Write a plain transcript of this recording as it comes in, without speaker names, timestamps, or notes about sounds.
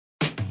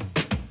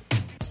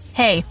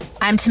Hey,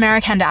 I'm Tamara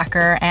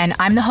Kandaker, and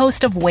I'm the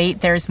host of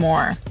Wait, There's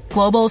More,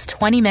 Global's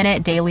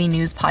 20-minute daily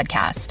news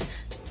podcast.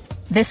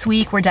 This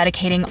week, we're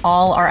dedicating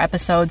all our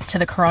episodes to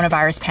the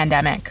coronavirus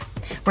pandemic.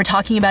 We're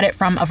talking about it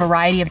from a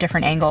variety of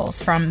different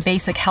angles, from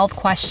basic health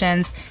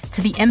questions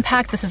to the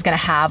impact this is going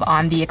to have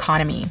on the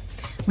economy.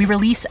 We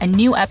release a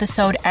new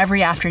episode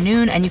every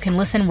afternoon, and you can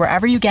listen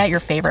wherever you get your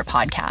favorite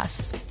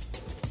podcasts.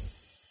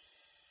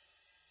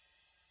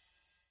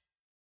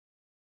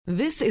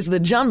 This is the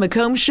John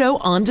McComb Show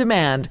on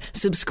demand.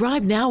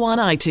 Subscribe now on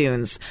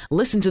iTunes.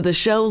 Listen to the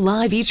show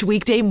live each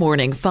weekday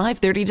morning,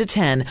 5:30 to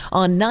 10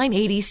 on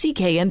 980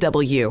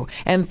 CKNW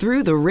and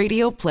through the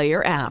Radio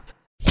Player app.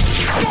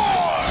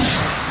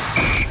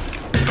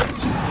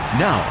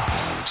 Now,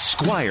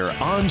 Squire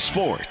on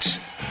Sports.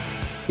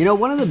 You know,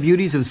 one of the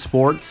beauties of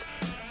sports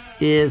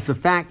is the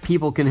fact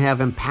people can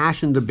have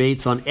impassioned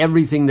debates on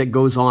everything that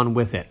goes on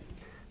with it.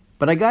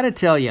 But I got to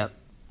tell you,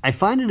 I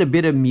find it a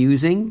bit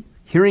amusing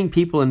hearing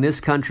people in this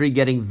country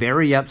getting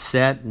very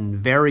upset and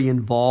very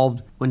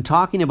involved when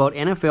talking about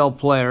NFL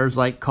players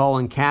like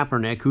Colin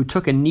Kaepernick, who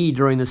took a knee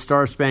during the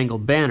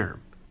Star-Spangled Banner.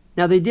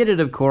 Now, they did it,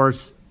 of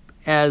course,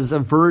 as a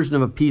version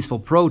of a peaceful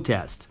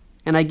protest.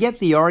 And I get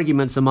the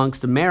arguments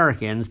amongst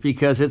Americans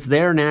because it's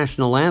their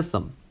national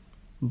anthem.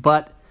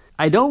 But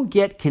I don't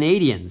get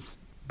Canadians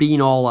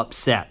being all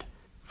upset.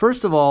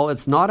 First of all,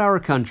 it's not our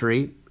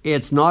country,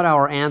 it's not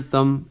our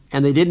anthem,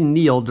 and they didn't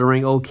kneel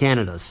during O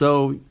Canada,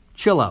 so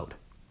chill out.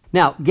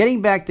 Now,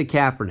 getting back to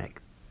Kaepernick.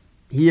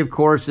 He, of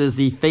course, is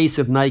the face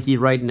of Nike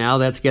right now.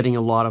 That's getting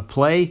a lot of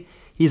play.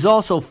 He's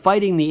also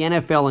fighting the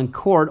NFL in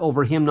court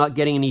over him not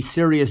getting any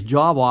serious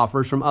job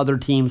offers from other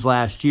teams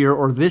last year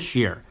or this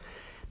year.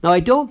 Now, I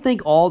don't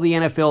think all the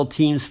NFL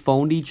teams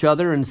phoned each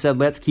other and said,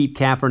 let's keep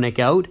Kaepernick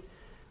out.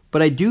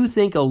 But I do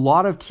think a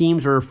lot of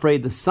teams are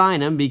afraid to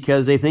sign him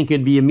because they think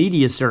it'd be a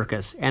media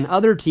circus. And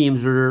other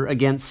teams are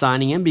against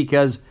signing him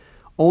because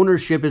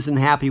ownership isn't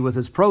happy with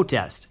his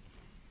protest.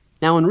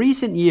 Now, in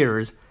recent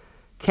years,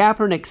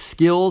 Kaepernick's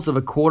skills of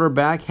a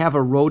quarterback have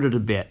eroded a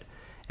bit.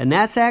 And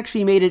that's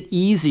actually made it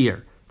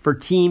easier for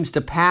teams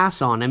to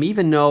pass on him,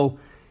 even though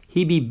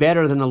he'd be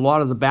better than a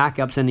lot of the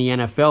backups in the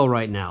NFL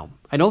right now.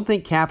 I don't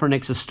think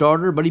Kaepernick's a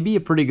starter, but he'd be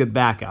a pretty good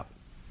backup.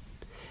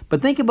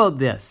 But think about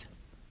this.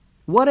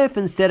 What if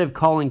instead of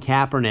Colin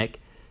Kaepernick,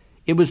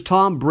 it was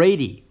Tom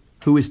Brady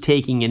who was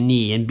taking a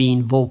knee and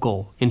being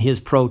vocal in his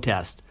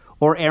protest,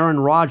 or Aaron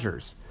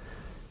Rodgers?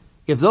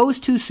 If those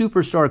two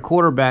superstar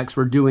quarterbacks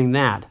were doing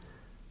that,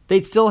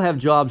 they'd still have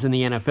jobs in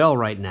the NFL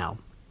right now.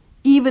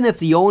 Even if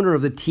the owner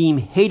of the team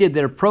hated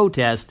their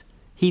protest,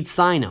 he'd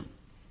sign them.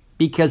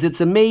 Because it's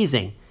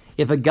amazing.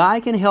 If a guy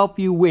can help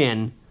you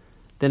win,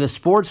 then a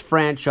sports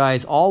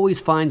franchise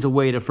always finds a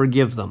way to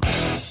forgive them.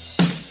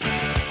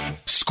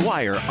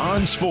 Squire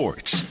on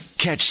Sports.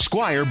 Catch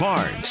Squire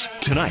Barnes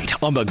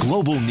tonight on the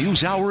Global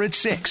News Hour at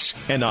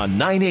 6 and on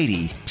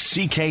 980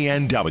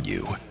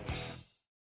 CKNW.